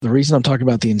the reason I'm talking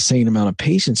about the insane amount of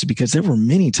patience is because there were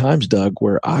many times, Doug,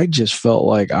 where I just felt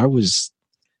like I was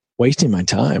wasting my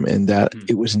time and that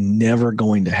it was never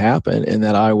going to happen, and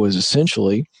that I was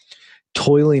essentially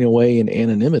toiling away in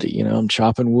anonymity. I'm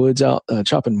chopping wood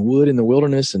in the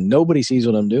wilderness, and nobody sees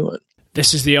what I'm doing.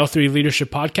 This is the L3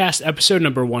 Leadership Podcast, episode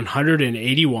number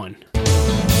 181.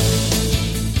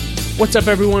 What's up,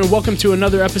 everyone? Welcome to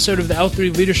another episode of the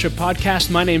L3 Leadership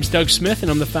Podcast. My name's Doug Smith, and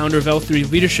I'm the founder of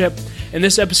L3 Leadership. In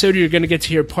this episode, you're going to get to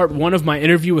hear part one of my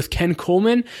interview with Ken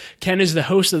Coleman. Ken is the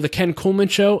host of the Ken Coleman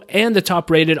Show and the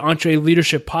top-rated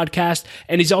EntreLeadership podcast,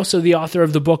 and he's also the author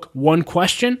of the book, One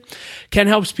Question. Ken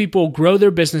helps people grow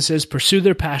their businesses, pursue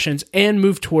their passions, and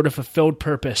move toward a fulfilled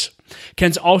purpose.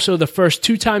 Ken's also the first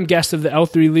two-time guest of the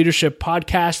L3 Leadership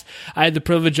Podcast. I had the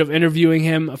privilege of interviewing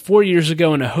him 4 years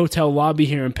ago in a hotel lobby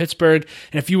here in Pittsburgh,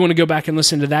 and if you want to go back and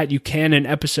listen to that, you can in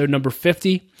episode number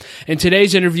 50. In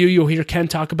today's interview, you'll hear Ken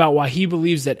talk about why he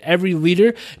believes that every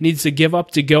leader needs to give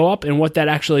up to go up and what that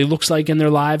actually looks like in their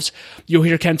lives. You'll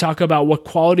hear Ken talk about what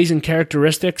qualities and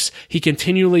characteristics he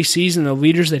continually sees in the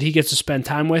leaders that he gets to spend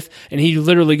time with, and he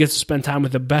literally gets to spend time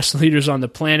with the best leaders on the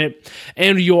planet.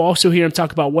 And you'll also hear him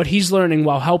talk about what he's learning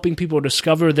while helping people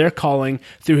discover their calling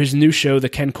through his new show, The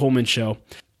Ken Coleman Show.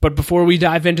 But before we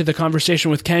dive into the conversation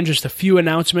with Ken, just a few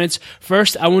announcements.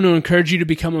 First, I want to encourage you to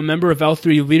become a member of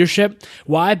L3 Leadership.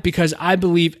 Why? Because I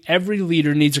believe every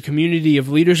leader needs a community of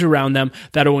leaders around them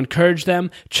that will encourage them,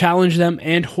 challenge them,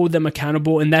 and hold them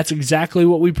accountable. And that's exactly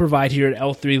what we provide here at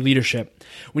L3 Leadership.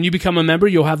 When you become a member,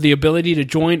 you'll have the ability to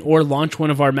join or launch one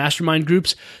of our mastermind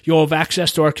groups. You'll have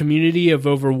access to our community of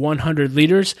over 100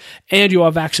 leaders, and you'll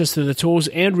have access to the tools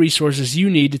and resources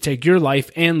you need to take your life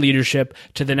and leadership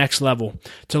to the next level.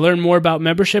 To learn more about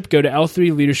membership, go to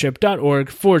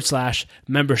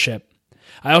l3leadership.org/membership.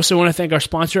 I also want to thank our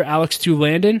sponsor, Alex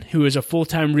Landon, who is a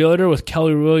full-time realtor with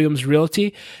Keller Williams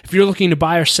Realty. If you're looking to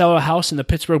buy or sell a house in the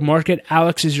Pittsburgh market,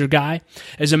 Alex is your guy.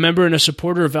 As a member and a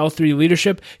supporter of L3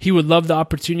 Leadership, he would love the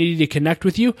opportunity to connect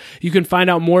with you. You can find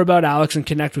out more about Alex and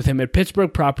connect with him at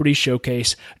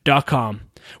pittsburghpropertyshowcase.com.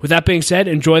 With that being said,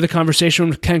 enjoy the conversation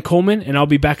with Ken Coleman, and I'll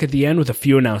be back at the end with a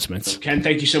few announcements. Ken,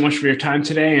 thank you so much for your time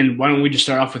today, and why don't we just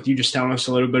start off with you just telling us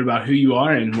a little bit about who you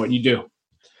are and what you do.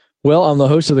 Well, I'm the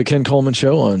host of the Ken Coleman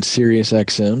Show on Sirius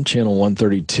XM, channel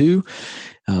 132.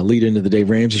 Lead into the Dave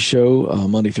Ramsey Show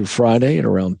Monday through Friday at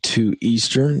around 2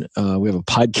 Eastern. We have a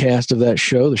podcast of that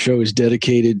show. The show is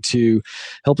dedicated to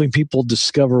helping people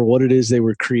discover what it is they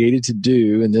were created to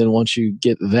do. And then once you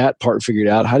get that part figured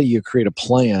out, how do you create a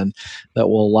plan that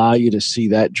will allow you to see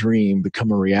that dream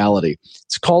become a reality?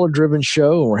 It's a caller-driven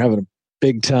show, and we're having a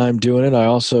big time doing it. I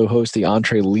also host the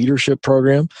EntreLeadership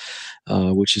program,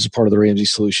 which is a part of the Ramsey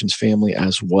Solutions family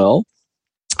as well.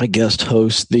 I guest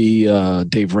host the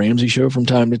Dave Ramsey Show from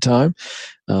time to time.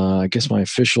 I guess my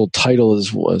official title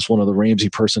is one of the Ramsey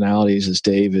personalities, as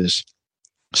Dave is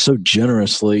so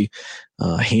generously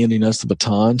handing us the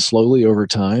baton slowly over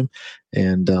time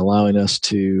and allowing us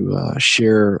to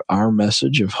share our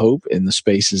message of hope in the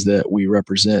spaces that we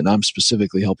represent. And I'm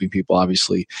specifically helping people,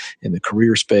 obviously, in the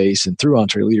career space and through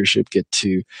EntreLeadership get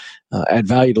to add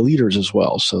value to leaders as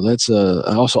well. So that's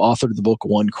I also authored the book,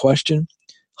 One Question,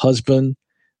 husband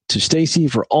to Stacy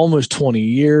for almost 20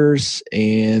 years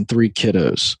and 3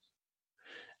 kiddos.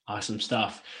 Awesome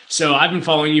stuff. So I've been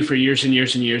following you for years and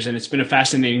years and years, and it's been a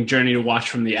fascinating journey to watch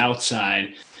from the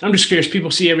outside. I'm just curious,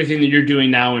 people see everything that you're doing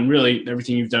now and really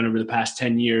everything you've done over the past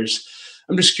 10 years.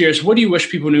 I'm just curious, what do you wish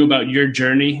people knew about your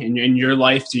journey and your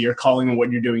life to your calling and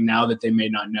what you're doing now that they may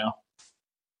not know?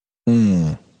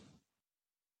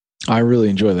 I really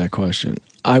enjoy that question.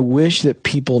 I wish that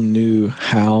people knew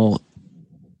how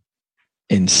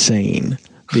insane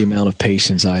the amount of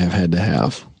patience I have had to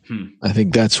have. I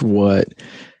think that's what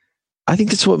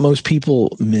most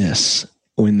people miss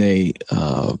when they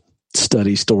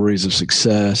study stories of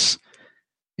success.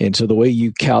 And so the way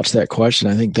you couch that question,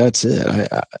 I think that's it.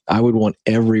 I would want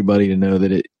everybody to know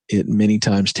that it many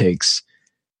times takes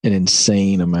an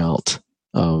insane amount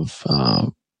of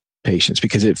patience,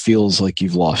 because it feels like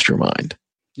you've lost your mind.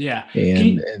 Yeah.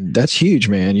 And that's huge,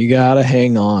 man. You got to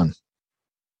hang on.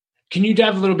 Can you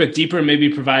dive a little bit deeper and maybe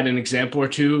provide an example or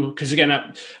two? Because again,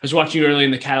 I was watching you early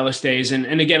in the Catalyst days. And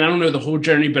again, I don't know the whole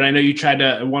journey, but I know you tried to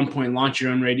at one point launch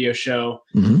your own radio show.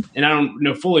 And I don't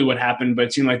know fully what happened, but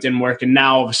it seemed like it didn't work. And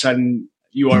now all of a sudden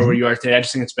you are where you are today. I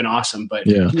just think it's been awesome. But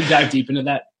can you dive deep into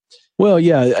that? Well,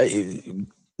 yeah.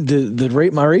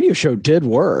 My radio show did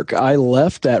work. I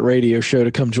left that radio show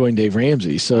to come join Dave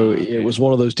Ramsey. So it was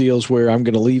one of those deals where I'm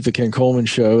going to leave the Ken Coleman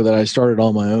Show that I started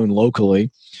on my own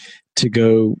locally to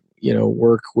go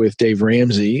work with Dave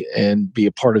Ramsey and be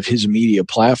a part of his media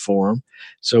platform.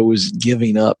 So it was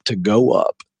giving up to go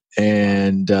up.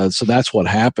 And so that's what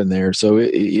happened there. So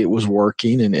it was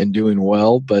working and doing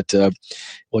well. But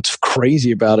what's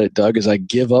crazy about it, Doug, is I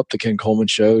give up the Ken Coleman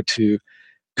Show to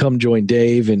come join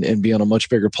Dave and be on a much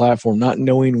bigger platform, not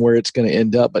knowing where it's going to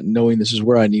end up, but knowing this is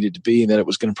where I needed to be and that it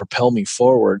was going to propel me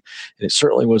forward. And it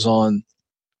certainly was on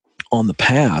the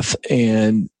path.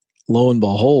 And lo and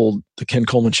behold, the Ken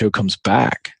Coleman Show comes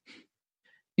back.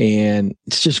 And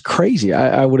it's just crazy.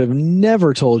 I would have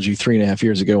never told you 3.5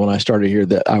 years ago when I started here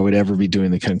that I would ever be doing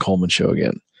the Ken Coleman Show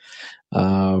again.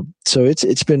 So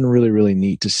it's been really, really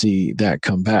neat to see that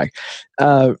come back.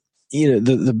 The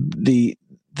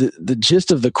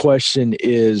gist of the question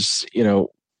is,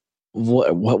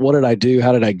 what did I do?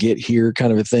 How did I get here?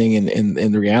 Kind of a thing.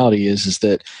 And the reality is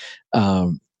that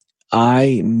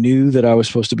I knew that I was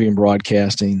supposed to be in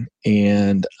broadcasting,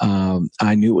 and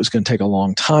I knew it was going to take a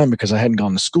long time because I hadn't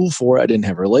gone to school for it. I didn't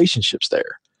have relationships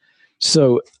there.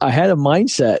 So I had a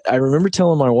mindset. I remember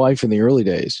telling my wife in the early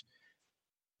days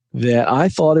that I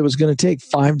thought it was going to take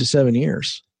 5 to 7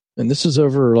 years. And this was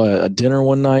over a dinner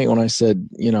one night when I said,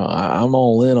 I'm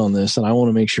all in on this and I want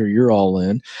to make sure you're all in.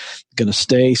 I'm going to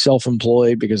stay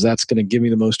self-employed because that's going to give me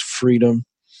the most freedom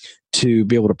to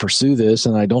be able to pursue this.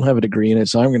 And I don't have a degree in it,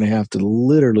 so I'm going to have to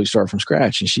literally start from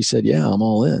scratch. And she said, yeah, I'm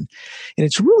all in. And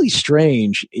it's really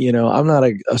strange. I'm not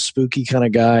a spooky kind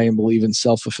of guy and believe in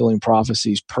self-fulfilling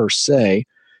prophecies per se,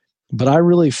 but I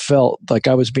really felt like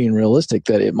I was being realistic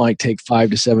that it might take 5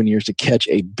 to 7 years to catch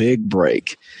a big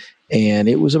break. And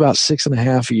it was about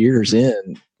 6.5 years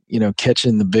in,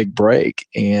 catching the big break.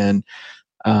 And,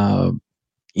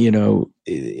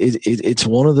 it's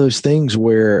one of those things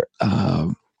where,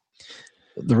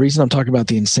 the reason I'm talking about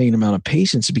the insane amount of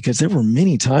patience is because there were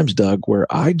many times, Doug, where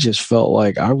I just felt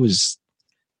like I was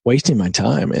wasting my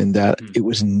time and that it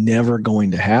was never going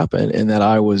to happen and that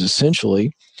I was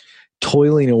essentially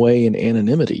toiling away in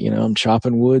anonymity. I'm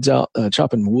chopping wood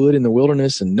in the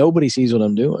wilderness and nobody sees what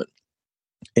I'm doing.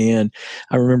 And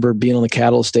I remember being on the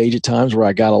Catalyst stage at times where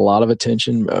I got a lot of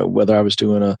attention, whether I was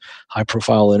doing a high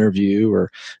profile interview or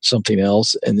something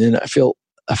else. And then I felt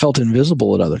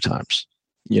invisible at other times.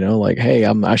 Like, hey,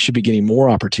 I should be getting more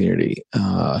opportunity.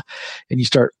 And you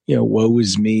start, woe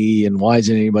is me and why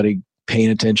isn't anybody paying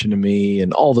attention to me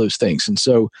and all those things. And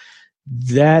so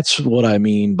that's what I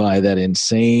mean by that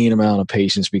insane amount of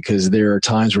patience, because there are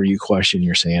times where you question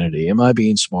your sanity. Am I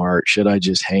being smart? Should I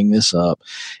just hang this up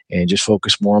and just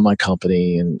focus more on my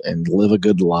company and live a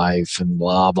good life and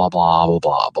blah, blah, blah, blah,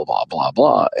 blah, blah, blah, blah,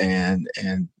 blah. And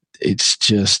it's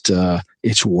just,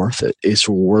 it's worth it. It's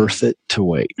worth it to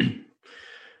wait.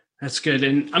 That's good.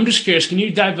 And I'm just curious, can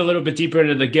you dive a little bit deeper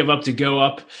into the give up to go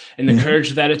up and the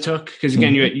courage that it took? Because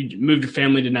again, you moved your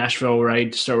family to Nashville,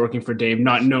 right, to start working for Dave,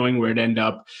 not knowing where it'd end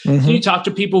up. Can you talk to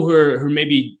people who are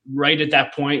maybe right at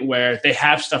that point where they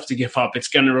have stuff to give up? It's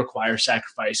going to require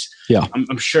sacrifice. Yeah.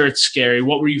 I'm sure it's scary.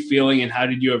 What were you feeling and how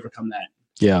did you overcome that?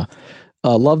 Yeah.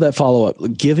 Love that follow-up.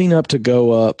 Giving up to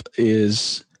go up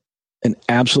is an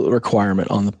absolute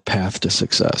requirement on the path to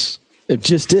success. It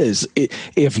just is.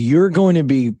 If you're going to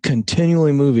be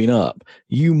continually moving up,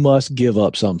 you must give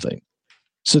up something.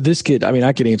 So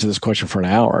I could answer this question for an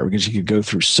hour because you could go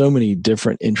through so many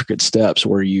different intricate steps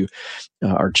where you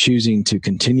are choosing to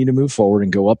continue to move forward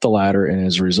and go up the ladder. And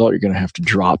as a result, you're going to have to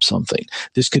drop something.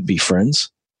 This could be friends.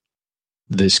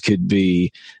 This could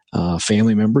be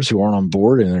family members who aren't on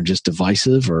board and are just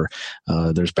divisive, or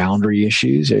there's boundary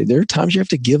issues. There are times you have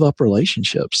to give up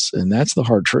relationships, and that's the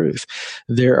hard truth.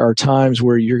 There are times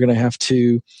where you're going to have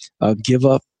to give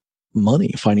up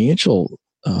money, financial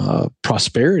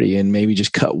prosperity, and maybe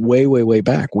just cut way, way, way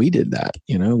back. We did that.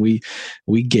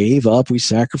 We gave up, we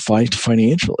sacrificed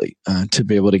financially to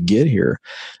be able to get here.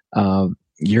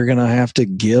 You're going to have to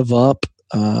give up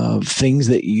things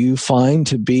that you find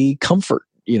to be comfort,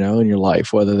 in your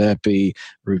life, whether that be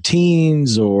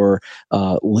routines or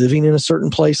living in a certain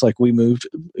place. Like we moved,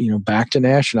 back to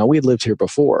Nashville. Now, we had lived here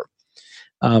before,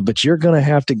 but you're going to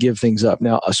have to give things up.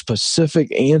 Now, a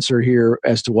specific answer here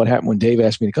as to what happened when Dave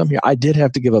asked me to come here, I did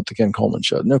have to give up the Ken Coleman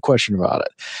Show. No question about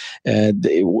it. And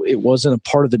it wasn't a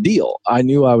part of the deal. I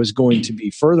knew I was going to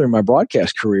be furthering my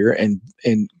broadcast career and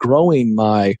growing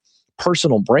my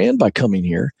personal brand by coming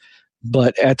here,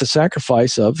 but at the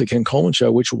sacrifice of the Ken Coleman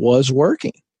Show, which was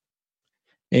working.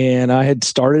 And I had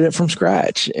started it from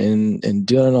scratch and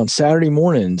doing it on Saturday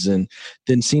mornings and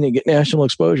then seeing it get national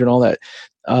exposure and all that.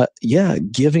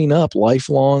 Giving up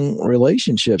lifelong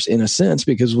relationships in a sense,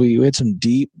 because we had some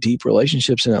deep, deep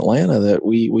relationships in Atlanta that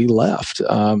we left.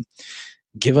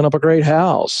 giving up a great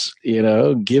house,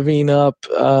 giving up,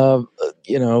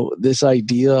 this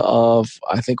idea of,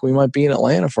 I think we might be in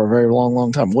Atlanta for a very long,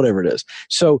 long time, whatever it is.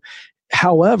 So,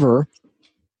 however,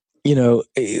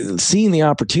 seeing the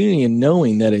opportunity and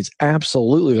knowing that it's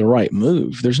absolutely the right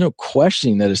move, there's no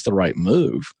questioning that it's the right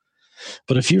move.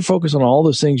 But if you focus on all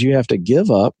those things you have to give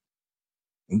up,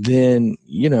 then,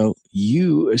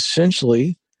 you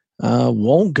essentially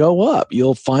won't go up.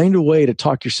 You'll find a way to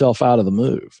talk yourself out of the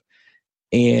move.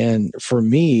 And for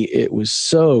me, it was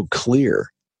so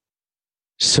clear.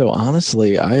 So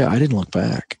honestly, I didn't look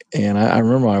back. And I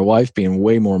remember my wife being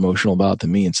way more emotional about it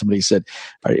than me. And somebody said,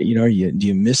 do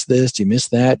you miss this? Do you miss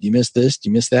that? Do you miss this? Do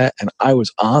you miss that? And I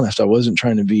was honest. I wasn't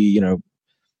trying to be,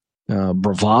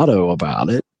 bravado about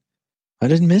it. I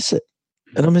didn't miss it.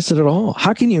 I don't miss it at all.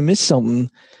 How can you miss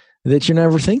something that you're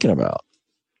never thinking about?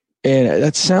 And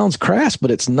that sounds crass,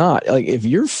 but it's not. Like, if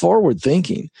you're forward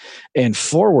thinking and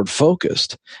forward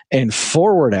focused and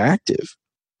forward active,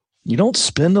 you don't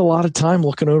spend a lot of time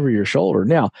looking over your shoulder.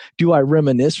 Now, do I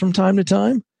reminisce from time to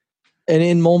time? And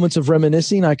in moments of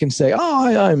reminiscing, I can say,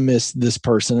 I miss this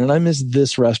person, and I miss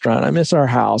this restaurant, I miss our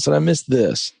house, and I miss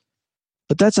this.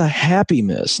 But that's a happy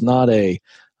miss, not a,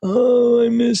 I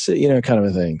miss it, kind of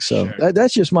a thing. So Sure.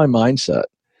 that's just my mindset.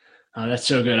 Oh, that's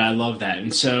so good. I love that.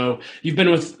 And so you've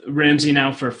been with Ramsey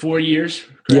now for 4 years?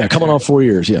 Correct? Yeah, coming on 4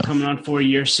 years. Yeah. Coming on 4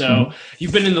 years. So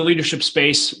You've been in the leadership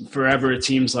space forever, it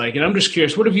seems like. And I'm just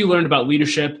curious, what have you learned about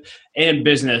leadership and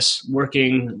business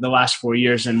working the last 4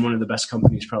 years in one of the best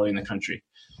companies probably in the country?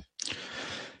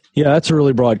 Yeah, that's a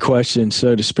really broad question.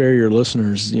 So to spare your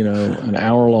listeners, an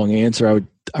hour-long answer,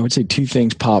 I would say two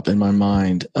things pop in my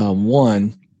mind.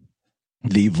 One,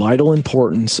 the vital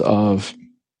importance of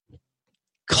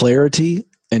clarity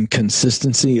and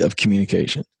consistency of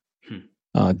communication.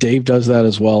 Dave does that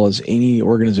as well as any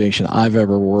organization I've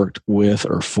ever worked with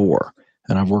or for.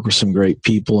 And I've worked with some great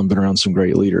people and been around some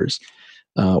great leaders.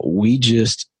 We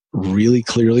just really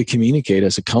clearly communicate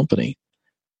as a company,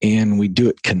 and we do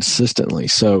it consistently.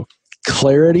 So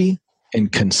clarity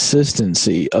and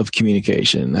consistency of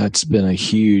communication, that's been a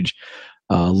huge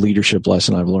leadership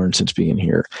lesson I've learned since being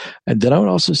here. And then I would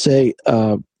also say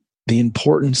the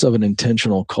importance of an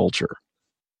intentional culture.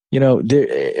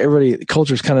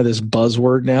 Culture is kind of this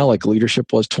buzzword now, like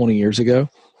leadership was 20 years ago,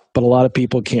 but a lot of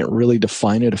people can't really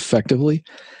define it effectively.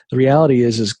 The reality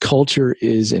is culture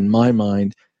is, in my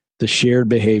mind, the shared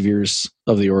behaviors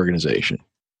of the organization.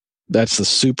 That's the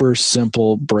super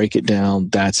simple, break it down,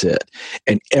 that's it.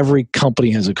 And every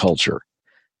company has a culture.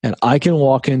 And I can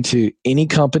walk into any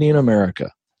company in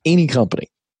America, any company,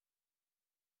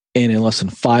 and in less than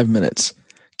 5 minutes,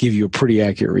 give you a pretty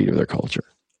accurate read of their culture.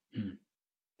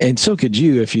 And so could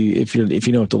you if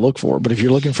you know what to look for. But if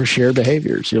you're looking for shared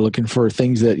behaviors, you're looking for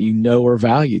things that are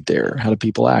valued there. How do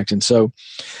people act? And so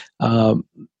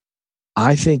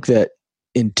I think that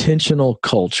intentional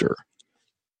culture.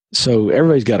 So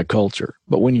everybody's got a culture,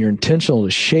 but when you're intentional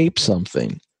to shape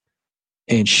something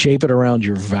and shape it around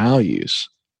your values,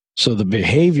 so the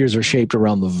behaviors are shaped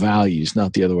around the values,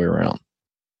 not the other way around.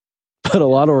 But a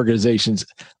lot of organizations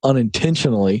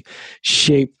unintentionally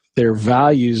shape their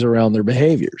values around their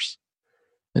behaviors.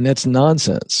 And that's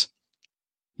nonsense.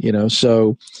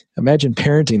 So imagine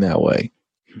parenting that way.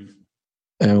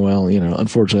 And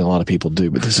unfortunately, a lot of people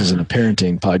do, but this isn't a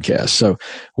parenting podcast, so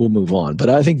we'll move on. But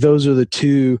I think those are the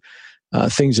two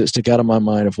things that stick out of my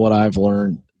mind of what I've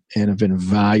learned and have been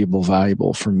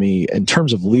valuable for me in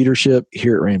terms of leadership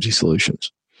here at Ramsey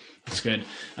Solutions. That's good.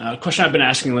 A question I've been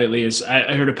asking lately is,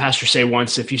 I heard a pastor say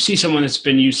once, if you see someone that's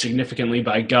been used significantly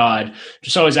by God,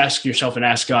 just always ask yourself and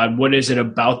ask God, what is it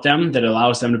about them that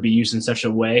allows them to be used in such a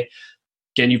way?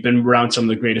 Again, you've been around some of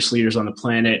the greatest leaders on the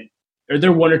planet. Are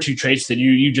there one or two traits that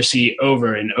you just see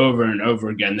over and over and over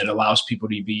again that allows people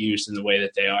to be used in the way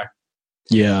that they are?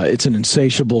 Yeah, it's an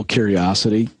insatiable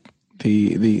curiosity.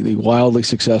 The wildly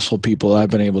successful people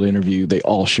I've been able to interview, they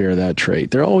all share that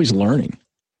trait. They're always learning.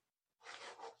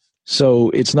 So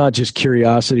it's not just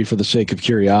curiosity for the sake of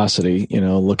curiosity,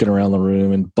 looking around the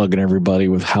room and bugging everybody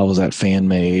with how was that fan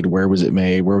made? Where was it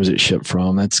made? Where was it shipped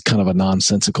from? That's kind of a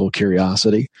nonsensical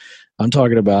curiosity. I'm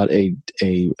talking about a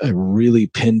really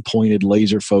pinpointed,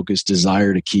 laser-focused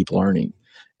desire to keep learning.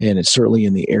 And it's certainly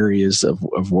in the areas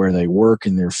of where they work,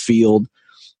 in their field,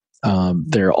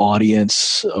 their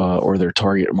audience, or their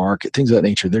target market, things of that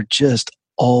nature. They're just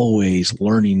always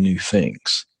learning new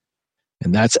things.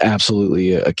 And that's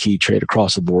absolutely a key trait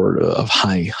across the board of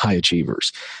high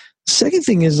achievers. Second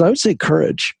thing is, I would say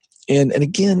courage. And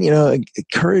again,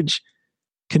 courage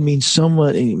can mean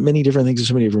many different things to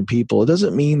so many different people. It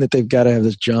doesn't mean that they've got to have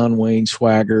this John Wayne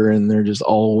swagger and they're just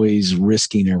always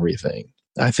risking everything.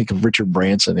 I think of Richard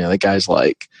Branson. That guy's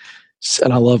like,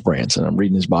 and I love Branson. I'm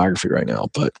reading his biography right now,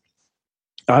 but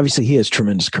obviously he has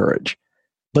tremendous courage.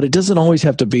 But it doesn't always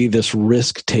have to be this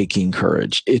risk-taking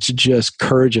courage. It's just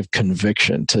courage of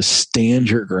conviction to stand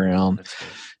your ground,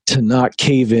 to not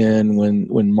cave in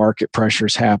when market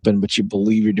pressures happen, but you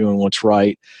believe you're doing what's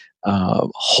right.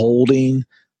 Holding,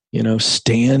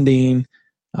 standing,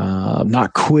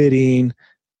 not quitting.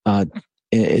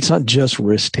 It's not just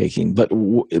risk-taking, but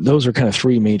those are kind of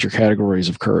three major categories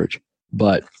of courage.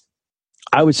 But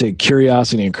I would say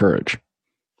curiosity and courage.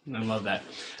 I love that.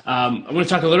 I want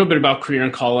to talk a little bit about career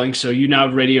and calling. So you now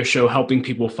have a radio show helping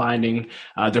people finding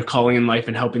their calling in life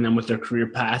and helping them with their career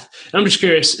path. And I'm just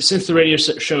curious, since the radio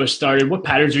show has started, what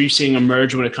patterns are you seeing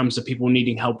emerge when it comes to people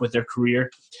needing help with their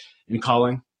career and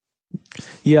calling?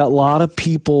 Yeah, a lot of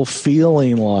people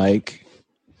feeling like,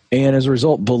 and as a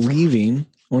result, believing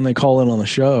when they call in on the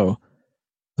show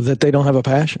that they don't have a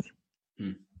passion.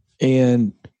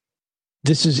 And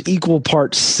this is equal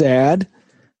parts sad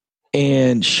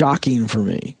and shocking for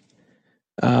me,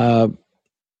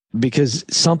 because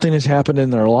something has happened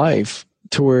in their life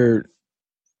to where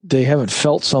they haven't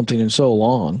felt something in so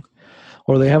long,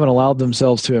 or they haven't allowed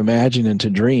themselves to imagine and to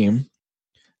dream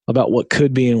about what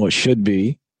could be and what should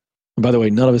be. And by the way,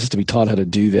 none of us have to be taught how to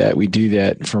do that. We do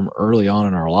that from early on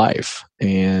in our life.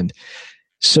 And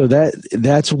so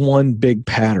that's one big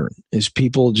pattern, is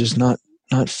people just not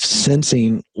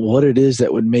sensing what it is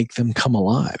that would make them come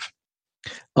alive.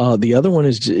 The other one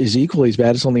is equally as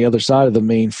bad. It's on the other side of the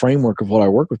main framework of what I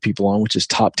work with people on, which is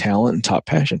top talent and top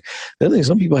passion. The other thing is,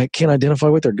 some people can't identify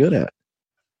what they're good at.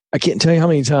 I can't tell you how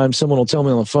many times someone will tell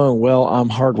me on the phone, well, I'm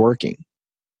hardworking.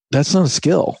 That's not a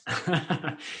skill.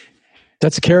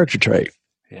 That's a character trait.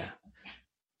 Yeah.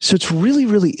 So it's really,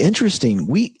 really interesting.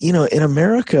 We, in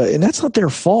America, and that's not their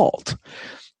fault.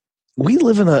 We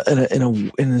live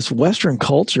in this Western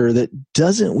culture that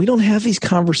we don't have these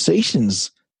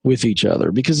conversations with each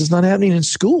other because it's not happening in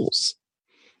schools.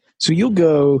 So you'll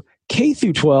go K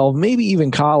through 12, maybe even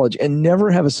college, and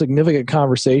never have a significant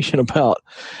conversation about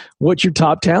what your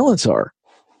top talents are,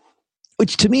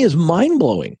 which to me is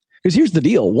mind-blowing. Because here's the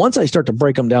deal. Once I start to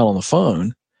break them down on the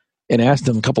phone and ask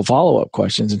them a couple follow-up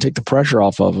questions and take the pressure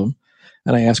off of them,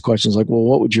 and I ask questions like, well,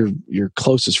 what would your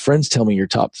closest friends tell me your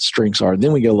top strengths are?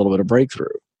 Then we get a little bit of breakthrough.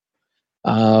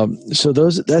 So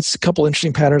that's a couple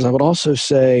interesting patterns. I would also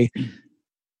say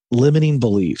limiting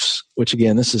beliefs, which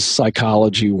again, this is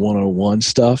psychology 101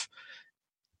 stuff.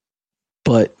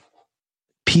 But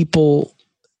people,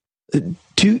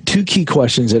 two key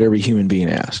questions that every human being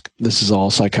asks. This is all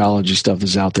psychology stuff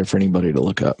that's out there for anybody to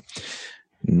look up.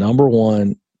 Number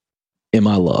one, am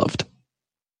I loved?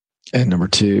 And number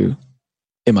two,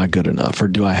 am I good enough, or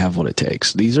do I have what it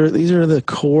takes? These are the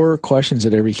core questions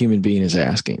that every human being is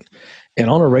asking. And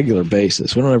on a regular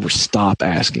basis, we don't ever stop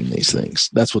asking these things.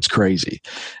 That's what's crazy.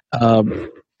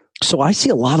 So I see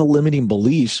a lot of limiting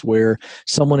beliefs where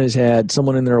someone has had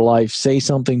someone in their life say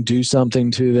something, do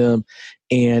something to them,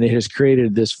 and it has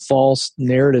created this false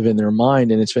narrative in their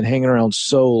mind, and it's been hanging around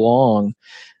so long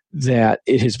that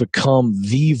it has become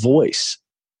the voice.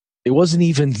 It wasn't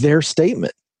even their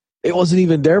statement. It wasn't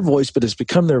even their voice, but it's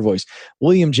become their voice.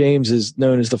 William James is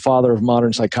known as the father of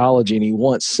modern psychology, and he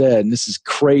once said, and this is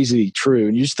crazy true,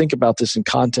 and you just think about this in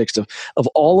context of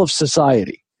all of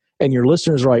society, and your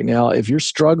listeners right now, if you're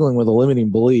struggling with a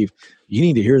limiting belief, you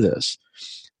need to hear this.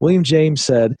 William James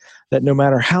said that no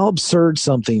matter how absurd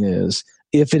something is,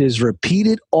 if it is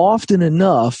repeated often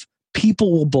enough,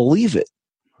 people will believe it.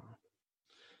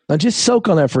 Now just soak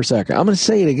on that for a second. I'm going to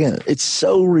say it again. It's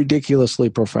so ridiculously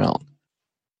profound.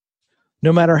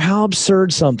 No matter how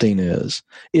absurd something is,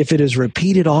 if it is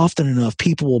repeated often enough,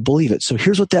 people will believe it. So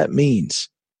here's what that means.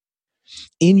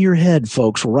 In your head,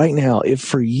 folks, right now, if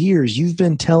for years you've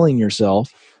been telling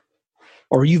yourself,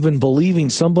 or you've been believing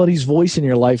somebody's voice in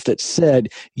your life that said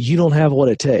you don't have what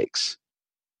it takes,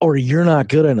 or you're not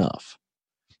good enough,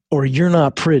 or you're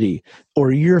not pretty,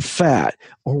 or you're fat,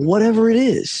 or whatever it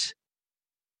is,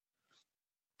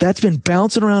 that's been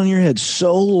bouncing around in your head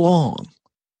so long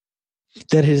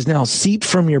that has now seeped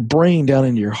from your brain down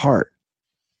into your heart.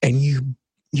 And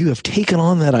you have taken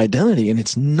on that identity, and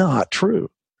it's not true.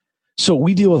 So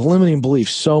we deal with limiting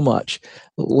beliefs so much.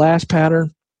 Last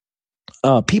pattern,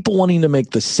 people wanting to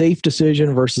make the safe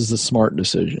decision versus the smart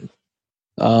decision.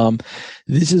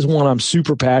 This is one I'm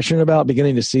super passionate about,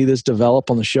 beginning to see this develop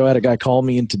on the show. I had a guy call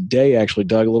me in today, actually,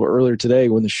 Doug, a little earlier today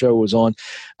when the show was on.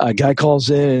 A guy calls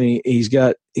in, and he's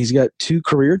got two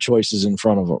career choices in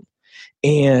front of him.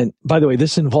 And by the way,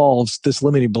 this involves this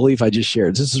limiting belief I just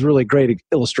shared. This is really a great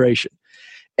illustration.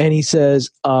 And he says,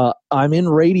 I'm in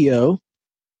radio,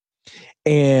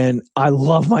 And I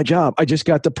love my job. I just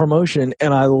got the promotion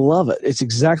and I love it. It's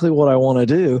exactly what I want to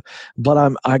do.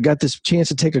 But I got this chance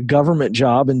to take a government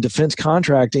job in defense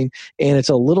contracting, and it's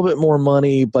a little bit more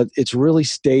money, but it's really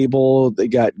stable. They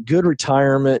got good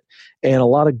retirement and a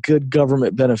lot of good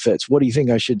government benefits. What do you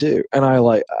think I should do? And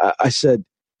I said,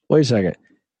 wait a second.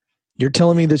 You're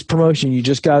telling me this promotion you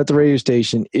just got at the radio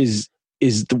station is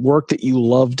the work that you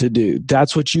love to do.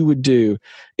 That's what you would do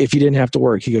if you didn't have to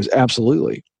work. He goes,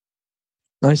 absolutely.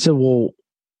 And I said, well,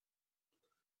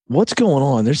 what's going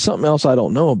on? There's something else I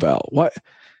don't know about. What?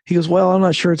 He goes, well, I'm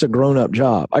not sure it's a grown-up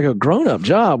job. I go, grown-up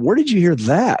job? Where did you hear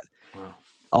that? Wow.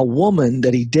 A woman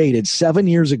that he dated 7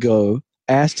 years ago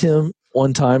asked him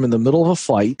one time in the middle of a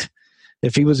fight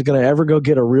if he was going to ever go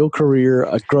get a real career,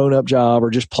 a grown-up job, or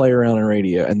just play around in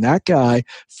radio. And that guy,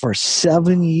 for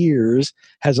 7 years,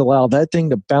 has allowed that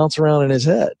thing to bounce around in his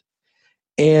head.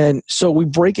 And so we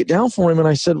break it down for him, and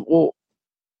I said, well,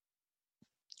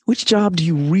 which job do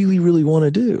you really, really want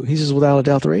to do? He says, without a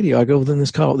doubt, the radio. I go, well, then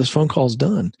this phone call's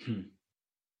done.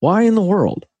 Why in the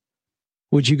world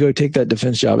would you go take that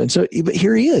defense job? And so, but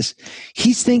here he is.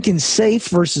 He's thinking safe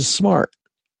versus smart.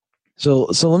 So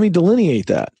let me delineate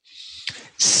that.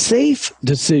 Safe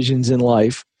decisions in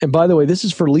life, and by the way, this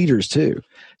is for leaders too.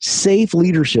 Safe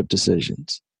leadership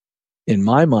decisions, in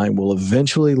my mind, will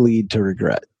eventually lead to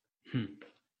regret.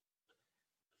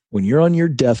 When you're on your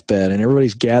deathbed and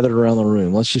everybody's gathered around the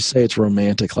room, let's just say it's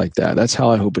romantic like that. That's how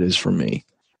I hope it is for me.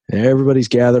 And everybody's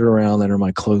gathered around that are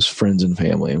my close friends and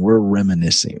family, and we're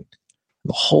reminiscing.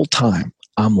 The whole time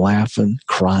I'm laughing,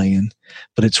 crying,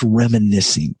 but it's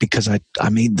reminiscing because I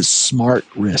made the smart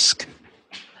risk.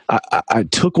 I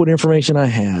took what information I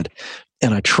had,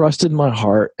 and I trusted my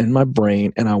heart and my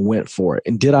brain, and I went for it.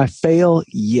 And did I fail?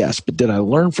 Yes. But did I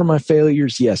learn from my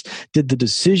failures? Yes. Did the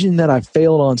decision that I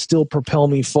failed on still propel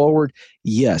me forward?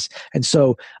 Yes. And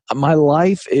so my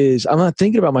life is, I'm not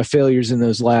thinking about my failures in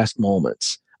those last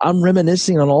moments. I'm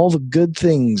reminiscing on all the good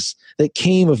things that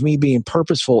came of me being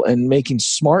purposeful and making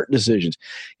smart decisions.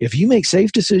 If you make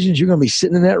safe decisions, you're going to be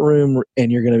sitting in that room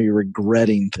and you're going to be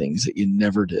regretting things that you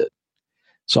never did.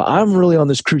 So I'm really on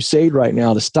this crusade right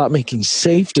now to stop making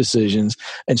safe decisions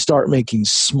and start making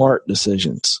smart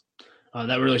decisions.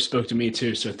 That really spoke to me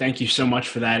too. So thank you so much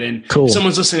for that. And cool. If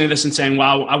someone's listening to this and saying,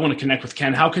 wow, I want to connect with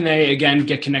Ken, how can they, again,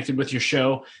 get connected with your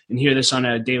show and hear this on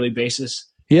a daily basis?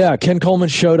 Yeah,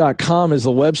 KenColemanShow.com is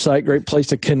the website. Great place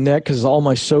to connect because all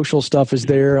my social stuff is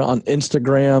there on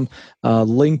Instagram,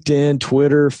 LinkedIn,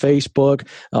 Twitter, Facebook,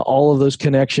 all of those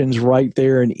connections right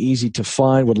there and easy to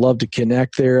find. Would love to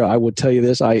connect there. I would tell you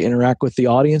this, I interact with the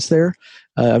audience there.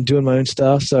 I'm doing my own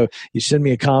stuff. So you send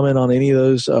me a comment on any of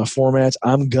those formats,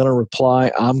 I'm going to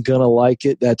reply. I'm going to like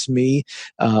it. That's me.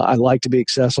 I like to be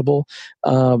accessible.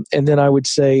 And then I would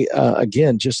say,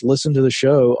 again, just listen to the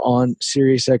show on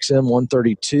SiriusXM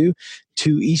 132,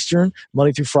 2 Eastern,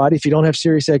 Monday through Friday. If you don't have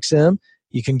SiriusXM,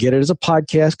 you can get it as a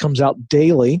podcast, comes out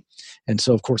daily. And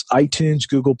so, of course, iTunes,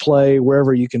 Google Play,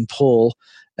 wherever you can pull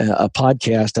a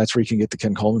podcast, that's where you can get the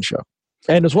Ken Coleman Show.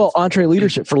 And as well, Entree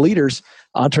Leadership for leaders,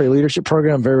 Entree Leadership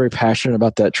Program. I'm very, very passionate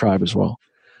about that tribe as well.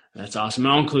 That's awesome.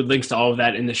 I'll include links to all of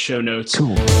that in the show notes.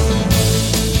 Cool.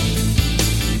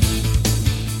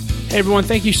 Hey everyone,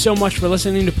 thank you so much for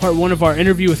listening to part 1 of our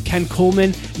interview with Ken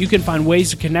Coleman. You can find ways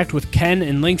to connect with Ken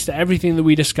and links to everything that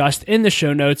we discussed in the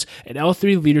show notes at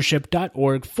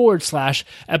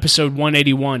l3leadership.org/episode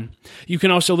 181. You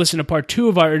can also listen to part 2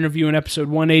 of our interview in episode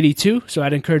 182, so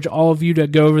I'd encourage all of you to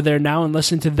go over there now and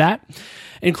listen to that.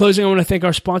 In closing, I want to thank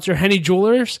our sponsor, Henny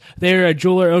Jewelers. They're a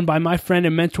jeweler owned by my friend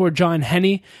and mentor, John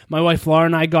Henny. My wife, Laura,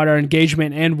 and I got our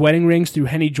engagement and wedding rings through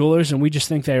Henny Jewelers, and we just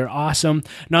think they are awesome.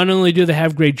 Not only do they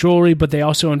have great jewelry, but they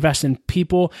also invest in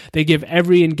people. They give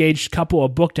every engaged couple a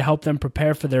book to help them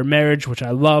prepare for their marriage, which I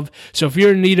love. So if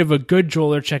you're in need of a good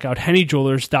jeweler, check out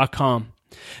hennyjewelers.com.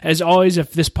 As always,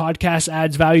 if this podcast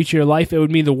adds value to your life, it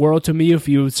would mean the world to me if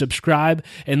you would subscribe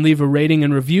and leave a rating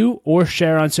and review or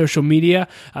share on social media.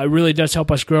 It really does help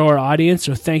us grow our audience,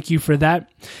 so thank you for that.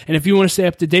 And if you want to stay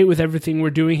up to date with everything we're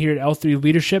doing here at L3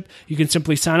 Leadership, you can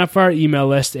simply sign up for our email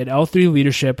list at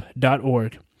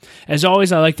l3leadership.org. As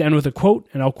always, I like to end with a quote,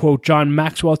 and I'll quote John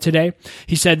Maxwell today.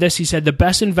 He said this, he said, "The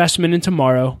best investment in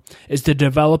tomorrow is to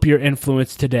develop your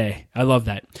influence today." I love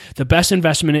that. The best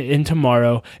investment in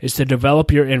tomorrow is to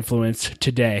develop your influence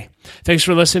today. Thanks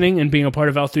for listening and being a part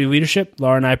of L3 Leadership.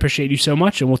 Laura and I appreciate you so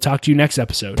much, and we'll talk to you next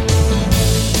episode.